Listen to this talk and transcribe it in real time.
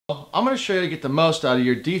I'm going to show you how to get the most out of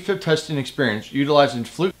your defib testing experience utilizing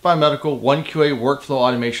Fluke Biomedical OneQA workflow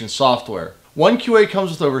automation software. OneQA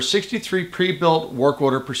comes with over 63 pre-built work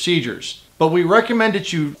order procedures, but we recommend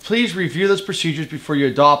that you please review those procedures before you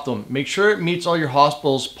adopt them. Make sure it meets all your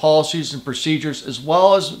hospital's policies and procedures, as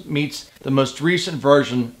well as meets the most recent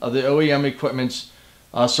version of the OEM equipment's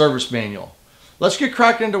service manual. Let's get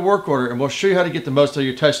cracking into work order, and we'll show you how to get the most out of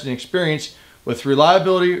your testing experience with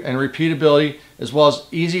reliability and repeatability, as well as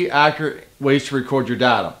easy, accurate ways to record your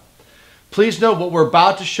data. Please note what we're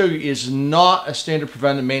about to show you is not a standard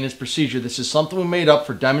preventive maintenance procedure. This is something we made up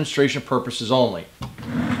for demonstration purposes only.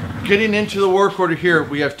 Getting into the work order here,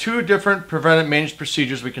 we have two different preventive maintenance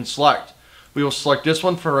procedures we can select. We will select this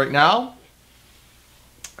one for right now.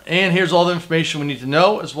 And here's all the information we need to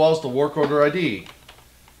know, as well as the work order ID.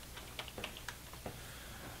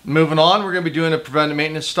 Moving on, we're going to be doing a preventive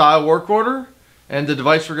maintenance style work order and the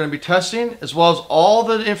device we're going to be testing, as well as all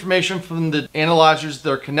the information from the analyzers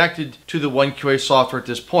that are connected to the OneQA software at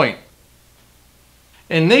this point.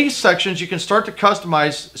 In these sections, you can start to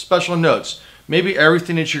customize special notes. Maybe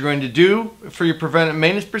everything that you're going to do for your preventive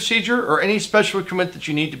maintenance procedure, or any special equipment that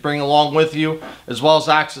you need to bring along with you, as well as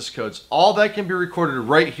access codes. All that can be recorded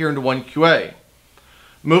right here into OneQA.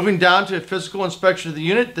 Moving down to a physical inspection of the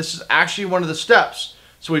unit, this is actually one of the steps.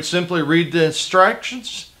 So we'd simply read the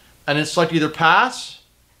instructions and then select either pass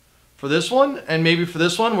for this one, and maybe for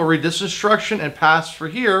this one we'll read this instruction and pass for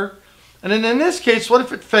here. And then in this case, what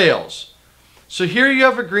if it fails? So here you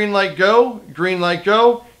have a green light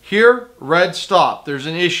go, here red stop, there's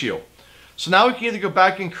an issue. So now we can either go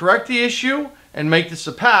back and correct the issue and make this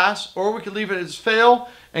a pass, or we can leave it as fail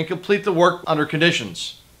and complete the work under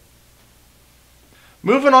conditions.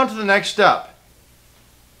 Moving on to the next step.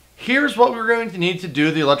 Here's what we're going to need to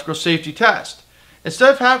do the electrical safety test.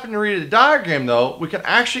 Instead of having to read a diagram though, we can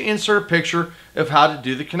actually insert a picture of how to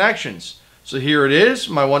do the connections. So here it is,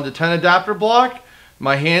 my 1 to 10 adapter block,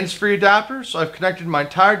 my hands-free adapter. So I've connected my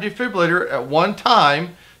entire defibrillator at one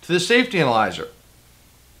time to the safety analyzer.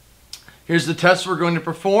 Here's the test we're going to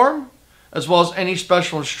perform, as well as any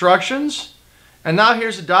special instructions. And now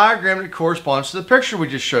here's a diagram that corresponds to the picture we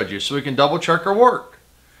just showed you, so we can double check our work.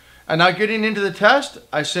 And now getting into the test,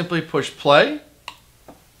 I simply push play,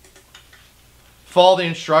 follow the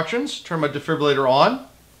instructions, turn my defibrillator on,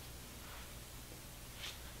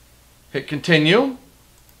 hit continue.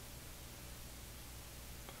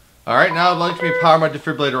 Alright, now I'd like me to power my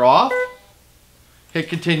defibrillator off, hit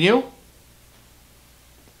continue.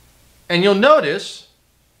 And you'll notice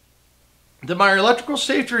that my electrical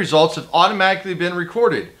safety results have automatically been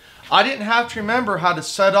recorded. I didn't have to remember how to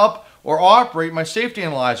set up or operate my safety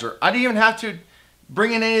analyzer. I didn't even have to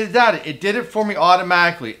bring in any of the data. It did it for me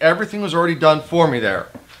automatically. Everything was already done for me there.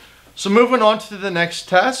 So moving on to the next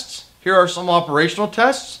tests. Here are some operational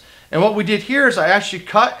tests. And what we did here is I actually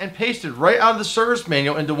cut and pasted right out of the service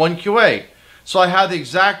manual into OneQA. So I have the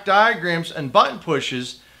exact diagrams and button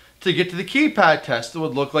pushes to get to the keypad test that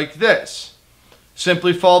would look like this.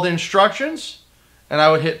 Simply follow the instructions and I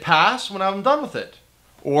would hit pass when I'm done with it.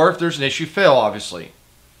 Or if there's an issue, fail obviously.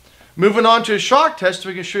 Moving on to a shock test,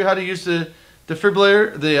 we can show you how to use the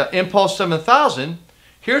defibrillator, the Impulse 7000.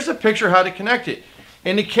 Here's a picture of how to connect it.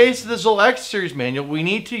 In the case of the Zoll X series manual, we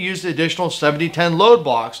need to use the additional 7010 load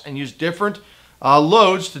box and use different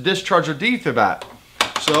loads to discharge our defib at.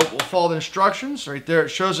 So we'll follow the instructions. Right there it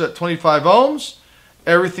shows at 25 ohms.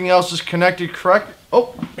 Everything else is connected correct.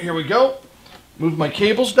 Oh, here we go. Move my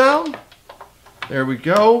cables down. There we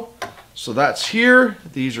go. So that's here.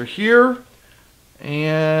 These are here.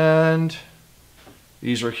 And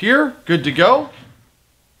these are here, good to go.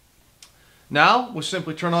 Now we'll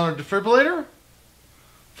simply turn on our defibrillator,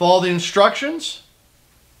 follow the instructions,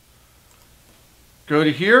 go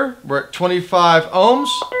to here, we're at 25 ohms,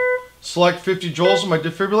 select 50 joules on my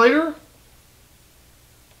defibrillator,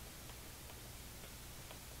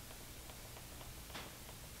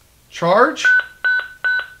 charge,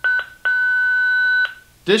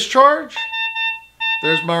 discharge.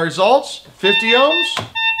 There's my results, 50 ohms,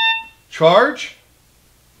 charge,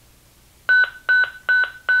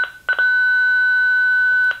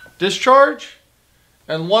 discharge,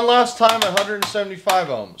 and one last time at 175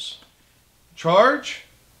 ohms. Charge,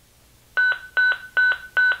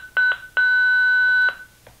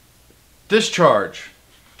 discharge.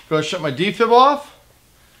 Go ahead and shut my defib off,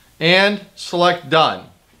 and select done.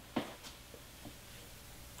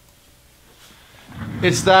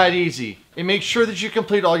 It's that easy. It makes sure that you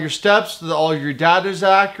complete all your steps, that all your data is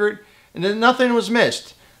accurate, and that nothing was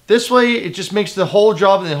missed. This way, it just makes the whole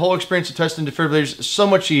job and the whole experience of testing defibrillators so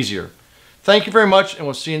much easier. Thank you very much, and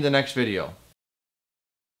we'll see you in the next video.